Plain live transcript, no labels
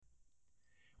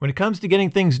When it comes to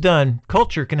getting things done,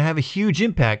 culture can have a huge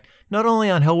impact not only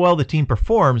on how well the team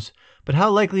performs, but how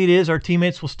likely it is our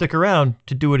teammates will stick around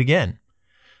to do it again.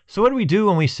 So what do we do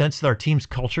when we sense that our team's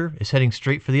culture is heading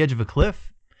straight for the edge of a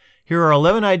cliff? Here are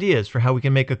 11 ideas for how we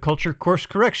can make a culture course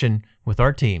correction with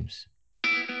our teams.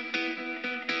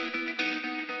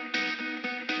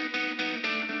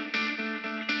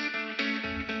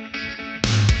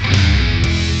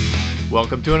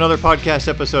 Welcome to another podcast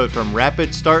episode from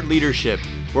Rapid Start Leadership,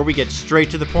 where we get straight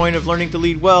to the point of learning to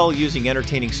lead well using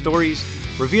entertaining stories,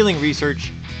 revealing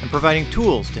research, and providing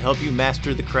tools to help you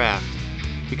master the craft.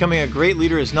 Becoming a great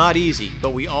leader is not easy,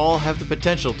 but we all have the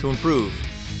potential to improve.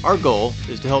 Our goal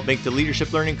is to help make the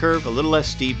leadership learning curve a little less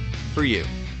steep for you.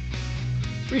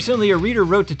 Recently, a reader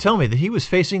wrote to tell me that he was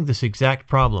facing this exact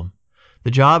problem.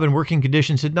 The job and working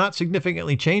conditions had not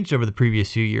significantly changed over the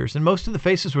previous few years, and most of the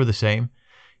faces were the same.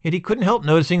 Yet he couldn't help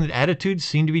noticing that attitudes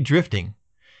seemed to be drifting.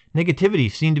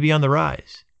 Negativity seemed to be on the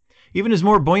rise. Even his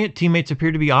more buoyant teammates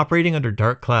appeared to be operating under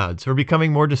dark clouds or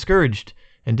becoming more discouraged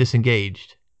and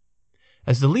disengaged.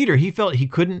 As the leader, he felt he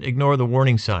couldn't ignore the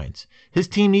warning signs. His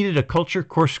team needed a culture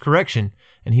course correction,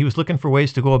 and he was looking for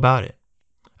ways to go about it.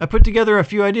 I put together a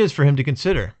few ideas for him to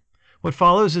consider. What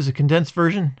follows is a condensed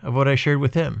version of what I shared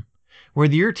with him.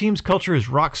 Whether your team's culture is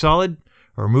rock solid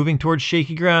or moving towards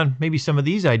shaky ground, maybe some of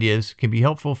these ideas can be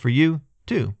helpful for you,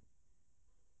 too.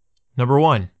 Number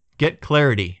 1, get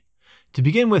clarity. To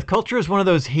begin with, culture is one of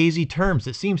those hazy terms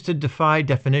that seems to defy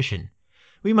definition.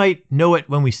 We might know it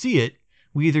when we see it.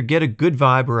 We either get a good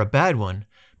vibe or a bad one.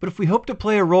 But if we hope to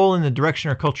play a role in the direction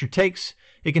our culture takes,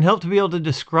 it can help to be able to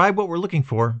describe what we're looking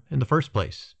for in the first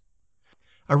place.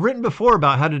 I've written before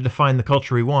about how to define the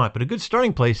culture we want, but a good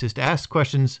starting place is to ask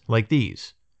questions like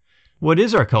these. What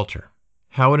is our culture?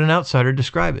 How would an outsider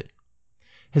describe it?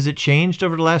 Has it changed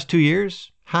over the last 2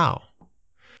 years? How?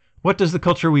 What does the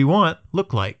culture we want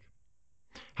look like?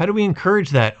 How do we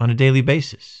encourage that on a daily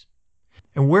basis?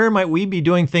 And where might we be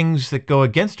doing things that go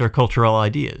against our cultural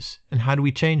ideas? And how do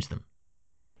we change them?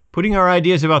 Putting our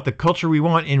ideas about the culture we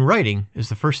want in writing is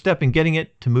the first step in getting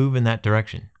it to move in that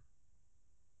direction.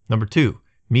 Number 2,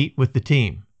 meet with the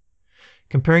team.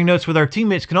 Comparing notes with our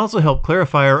teammates can also help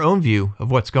clarify our own view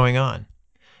of what's going on.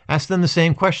 Ask them the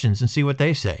same questions and see what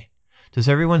they say. Does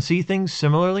everyone see things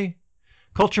similarly?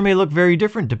 Culture may look very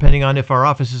different depending on if our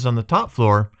office is on the top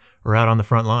floor or out on the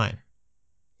front line.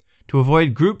 To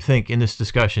avoid groupthink in this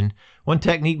discussion, one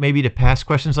technique may be to pass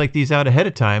questions like these out ahead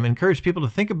of time and encourage people to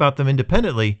think about them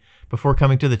independently before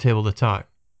coming to the table to talk.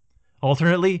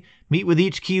 Alternately, meet with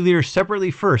each key leader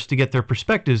separately first to get their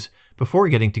perspectives before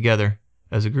getting together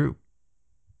as a group.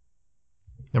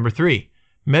 Number 3,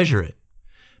 measure it.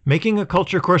 Making a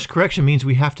culture course correction means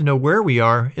we have to know where we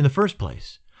are in the first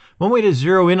place. One way to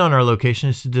zero in on our location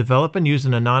is to develop and use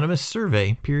an anonymous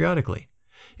survey periodically.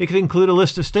 It could include a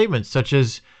list of statements such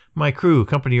as, my crew,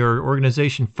 company, or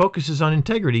organization focuses on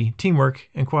integrity, teamwork,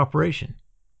 and cooperation.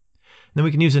 Then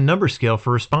we can use a number scale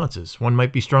for responses. 1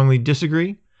 might be strongly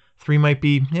disagree, 3 might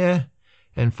be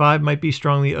and 5 might be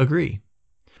strongly agree.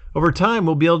 Over time,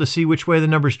 we'll be able to see which way the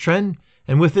numbers trend,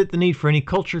 and with it, the need for any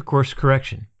culture course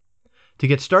correction. To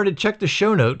get started, check the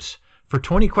show notes for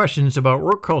 20 questions about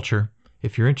work culture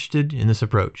if you're interested in this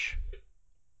approach.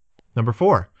 Number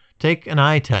 4, take an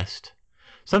eye test.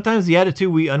 Sometimes the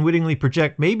attitude we unwittingly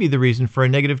project may be the reason for a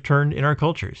negative turn in our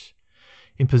cultures.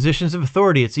 In positions of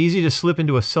authority, it's easy to slip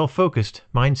into a self-focused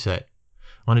mindset.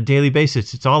 On a daily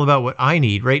basis, it's all about what I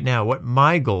need right now, what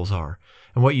my goals are,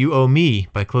 and what you owe me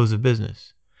by close of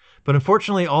business. But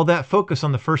unfortunately, all that focus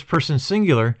on the first person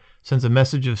singular sends a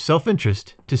message of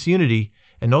self-interest, disunity,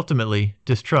 and ultimately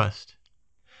distrust.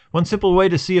 One simple way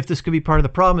to see if this could be part of the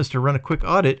problem is to run a quick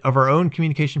audit of our own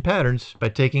communication patterns by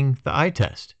taking the eye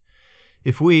test.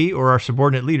 If we, or our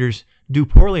subordinate leaders, do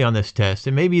poorly on this test,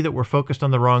 it may be that we're focused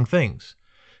on the wrong things.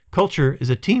 Culture is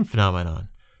a team phenomenon.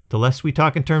 The less we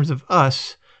talk in terms of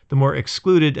us, the more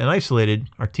excluded and isolated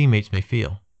our teammates may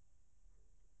feel.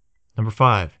 Number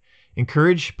 5,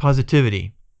 encourage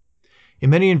positivity. In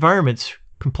many environments,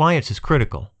 compliance is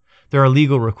critical. There are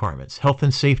legal requirements, health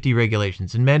and safety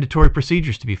regulations, and mandatory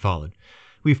procedures to be followed.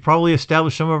 We've probably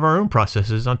established some of our own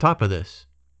processes on top of this.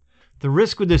 The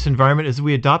risk with this environment is that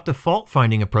we adopt a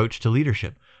fault-finding approach to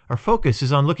leadership. Our focus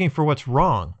is on looking for what's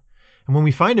wrong. And when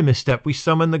we find a misstep, we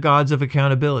summon the gods of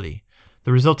accountability.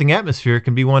 The resulting atmosphere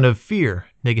can be one of fear,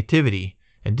 negativity,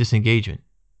 and disengagement.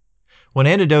 One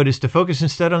antidote is to focus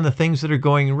instead on the things that are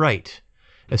going right.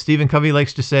 As Stephen Covey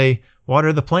likes to say,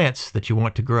 water the plants that you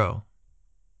want to grow.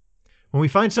 When we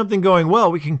find something going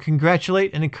well, we can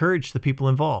congratulate and encourage the people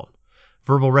involved.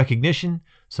 Verbal recognition,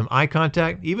 some eye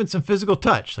contact, even some physical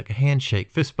touch like a handshake,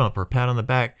 fist bump, or pat on the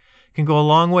back can go a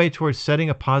long way towards setting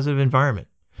a positive environment.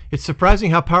 It's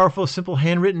surprising how powerful a simple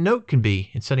handwritten note can be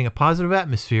in setting a positive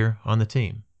atmosphere on the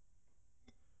team.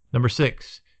 Number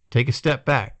 6, take a step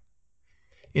back.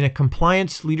 In a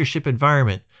compliance leadership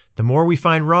environment, the more we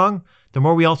find wrong, the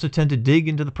more we also tend to dig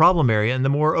into the problem area and the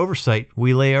more oversight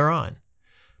we layer on.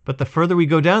 But the further we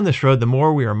go down this road, the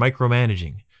more we are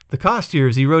micromanaging. The cost here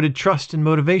is eroded trust and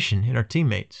motivation in our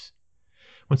teammates.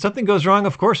 When something goes wrong,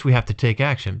 of course we have to take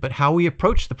action, but how we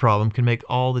approach the problem can make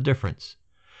all the difference.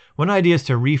 One idea is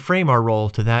to reframe our role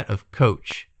to that of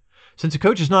coach. Since a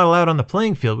coach is not allowed on the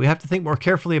playing field, we have to think more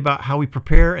carefully about how we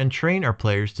prepare and train our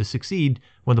players to succeed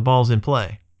when the ball's in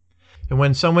play. And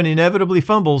when someone inevitably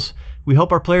fumbles, we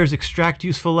help our players extract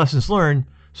useful lessons learned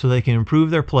so they can improve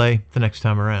their play the next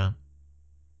time around.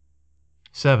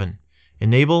 7.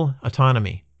 Enable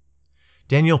autonomy.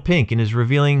 Daniel Pink, in his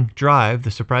revealing Drive,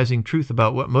 The Surprising Truth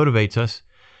About What Motivates Us,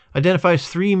 identifies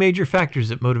 3 major factors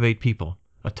that motivate people: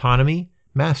 autonomy,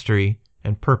 mastery,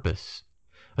 and purpose.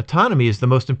 Autonomy is the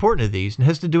most important of these and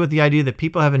has to do with the idea that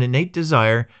people have an innate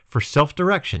desire for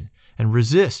self-direction and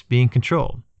resist being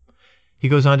controlled. He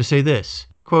goes on to say this,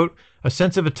 quote, "A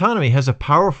sense of autonomy has a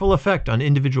powerful effect on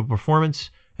individual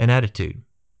performance and attitude."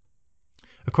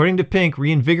 According to Pink,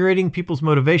 reinvigorating people's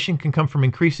motivation can come from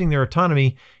increasing their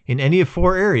autonomy in any of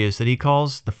 4 areas that he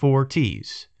calls the 4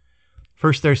 T's.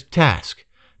 First, there's task,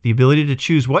 the ability to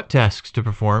choose what tasks to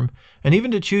perform, and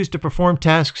even to choose to perform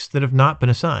tasks that have not been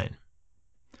assigned.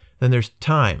 Then there's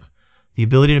time, the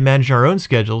ability to manage our own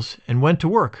schedules and when to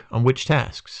work on which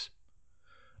tasks.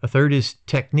 A third is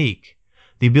technique,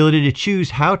 the ability to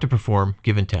choose how to perform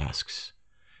given tasks.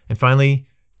 And finally,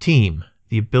 team,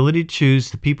 the ability to choose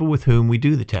the people with whom we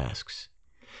do the tasks.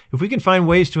 If we can find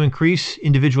ways to increase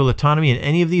individual autonomy in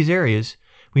any of these areas,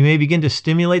 we may begin to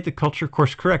stimulate the culture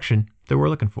course correction that we're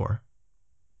looking for.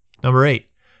 Number 8,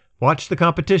 watch the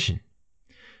competition.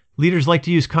 Leaders like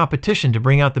to use competition to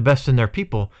bring out the best in their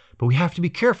people, but we have to be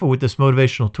careful with this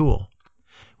motivational tool.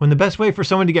 When the best way for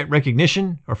someone to get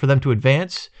recognition or for them to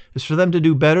advance is for them to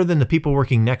do better than the people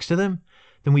working next to them,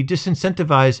 then we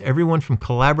disincentivize everyone from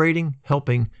collaborating,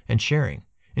 helping, and sharing.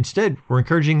 Instead, we're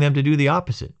encouraging them to do the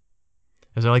opposite.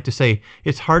 As I like to say,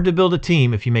 it's hard to build a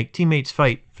team if you make teammates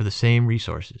fight for the same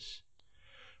resources.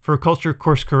 For a culture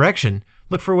course correction,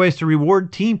 look for ways to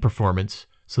reward team performance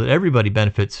so that everybody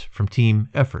benefits from team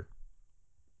effort.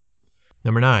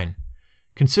 Number 9,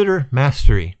 consider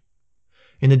mastery.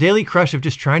 In the daily crush of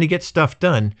just trying to get stuff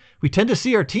done, we tend to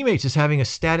see our teammates as having a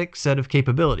static set of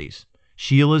capabilities.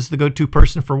 Sheila is the go-to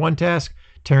person for one task,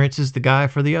 Terrence is the guy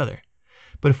for the other.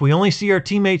 But if we only see our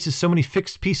teammates as so many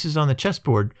fixed pieces on the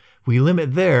chessboard, we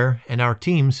limit their and our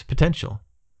team's potential.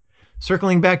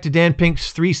 Circling back to Dan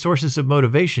Pink's 3 sources of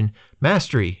motivation,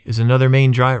 mastery is another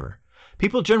main driver.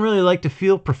 People generally like to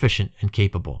feel proficient and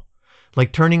capable.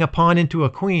 Like turning a pawn into a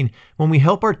queen, when we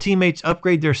help our teammates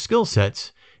upgrade their skill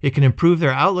sets, it can improve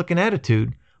their outlook and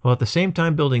attitude while at the same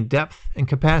time building depth and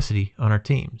capacity on our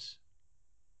teams.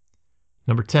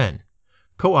 Number 10,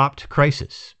 co-opt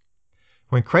crisis.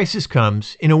 When crisis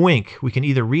comes, in a wink, we can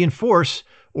either reinforce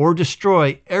or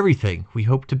destroy everything we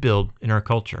hope to build in our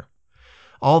culture.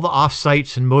 All the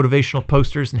off-sites and motivational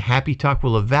posters and happy talk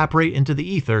will evaporate into the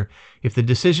ether if the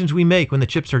decisions we make when the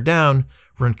chips are down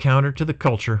run counter to the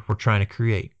culture we're trying to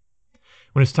create.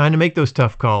 When it's time to make those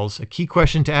tough calls, a key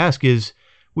question to ask is,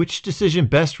 which decision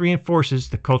best reinforces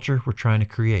the culture we're trying to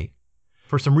create?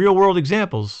 For some real-world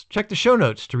examples, check the show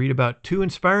notes to read about 2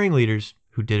 inspiring leaders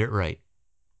who did it right.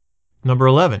 Number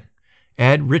 11,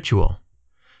 add ritual.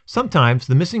 Sometimes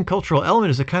the missing cultural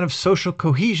element is a kind of social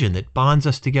cohesion that bonds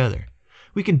us together.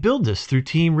 We can build this through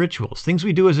team rituals, things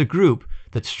we do as a group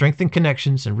that strengthen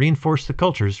connections and reinforce the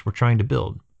cultures we're trying to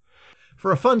build.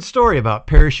 For a fun story about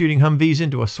parachuting Humvees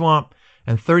into a swamp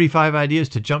and 35 ideas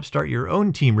to jumpstart your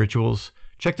own team rituals,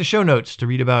 check the show notes to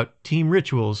read about Team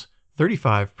Rituals,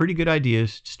 35 pretty good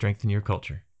ideas to strengthen your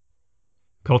culture.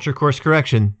 Culture course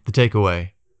correction, the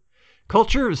takeaway.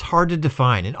 Culture is hard to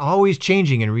define and always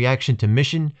changing in reaction to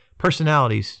mission,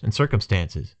 personalities, and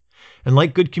circumstances. And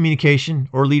like good communication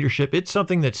or leadership, it's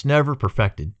something that's never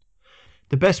perfected.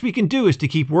 The best we can do is to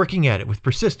keep working at it with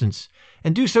persistence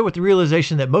and do so with the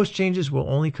realization that most changes will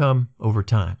only come over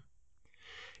time.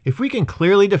 If we can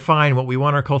clearly define what we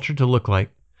want our culture to look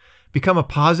like, become a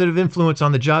positive influence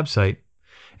on the job site,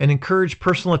 and encourage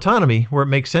personal autonomy where it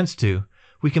makes sense to,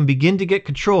 we can begin to get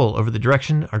control over the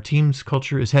direction our team's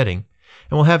culture is heading,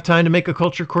 and we'll have time to make a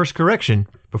culture course correction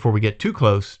before we get too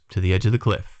close to the edge of the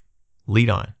cliff. Lead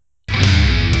on.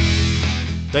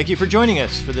 Thank you for joining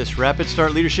us for this Rapid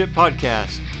Start Leadership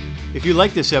podcast. If you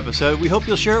like this episode, we hope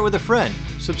you'll share it with a friend,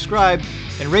 subscribe,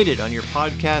 and rate it on your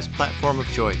podcast platform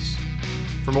of choice.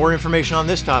 For more information on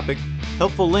this topic,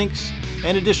 helpful links,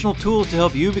 and additional tools to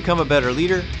help you become a better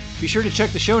leader, be sure to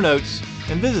check the show notes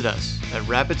and visit us at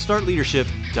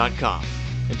rapidstartleadership.com.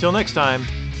 Until next time,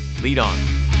 lead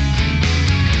on.